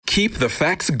Keep the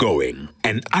Facts Going,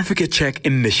 an Africa Check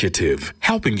initiative,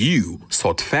 helping you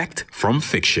sort fact from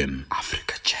fiction.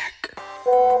 Africa Check.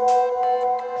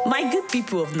 My good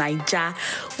people of Nigeria,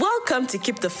 welcome to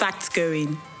Keep the Facts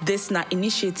Going. This is an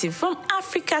initiative from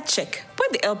Africa Check, where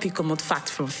the LP come out fact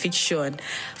from fiction.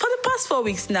 For the past 4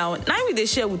 weeks now we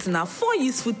share with now 4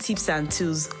 useful tips and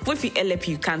tools with the help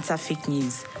you counter fake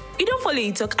news. You don't follow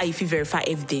you talk how you verify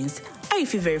evidence, how you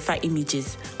verify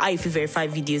images, how you verify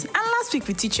videos, and last week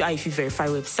we teach you how you verify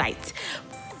websites.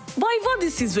 But if all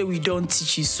this is where we don't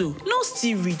teach you so, no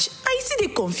still reach, and you still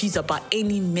dey confused about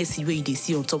any message where you dey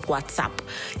see on top WhatsApp,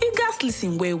 you guys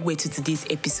listen well to today's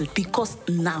episode because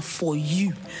now for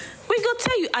you. We go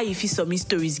tell you how you submit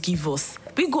stories give us.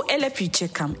 We go help you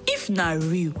check them if not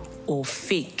real or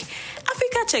fake.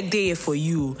 Africa Check dey here for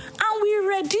you, and we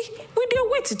ready. We dey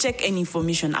wait to check any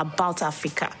information about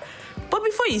Africa. But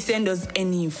before you send us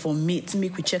any information,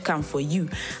 make we check them for you.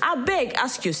 I beg,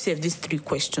 ask yourself these 3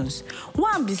 questions.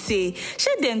 One be say,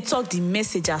 should them talk the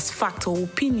message as fact or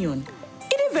opinion?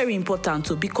 It is very important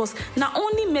too, because not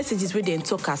only messages where they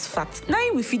talk as fact, now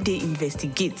we fit they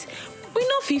investigate. We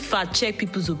know fit fact check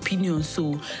people's opinions,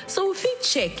 so we fit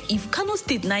check if Kano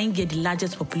State now get the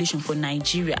largest population for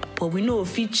Nigeria, but we know we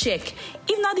fit check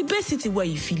if not the best city where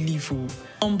you fit live.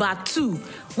 Number 2,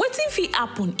 wetin fit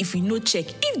happen if we no check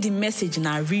if the message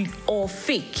na real or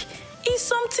fake? If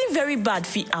something very bad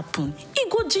fit happen, it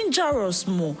go ginger us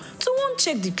more to want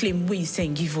check the claim where you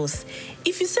send give us.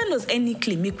 If you send us any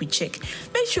claim, make we check.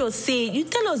 Make sure say you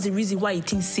tell us the reason why you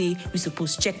think say we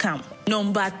supposed check them.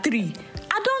 Number 3,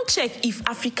 I don't check if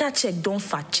Africa Check don't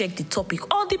fact check the topic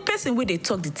or the person where they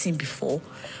talk the thing before.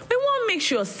 We want make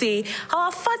sure say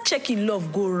our fact checking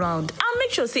love go round and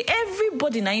make sure say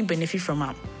everybody na in benefit from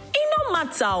am. It no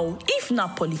matter if na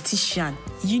politician,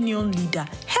 union leader,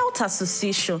 health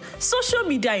association, social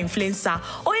media influencer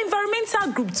or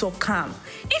environmental group talk am.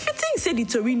 If you think say the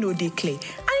tori no dey clear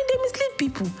and they mislead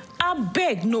people, I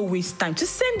beg no waste time to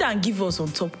send and give us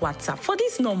on top WhatsApp for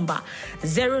this number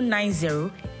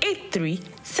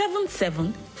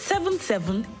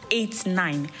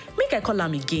 09083777789. Make I call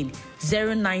am again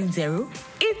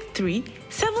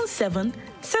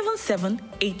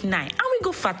 09083777789, and we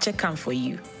go fact check am for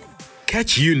you.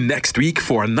 Catch you next week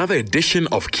for another edition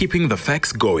of Keeping the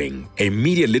Facts Going, a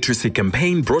media literacy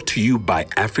campaign brought to you by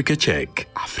Africa Check.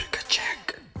 Africa Check.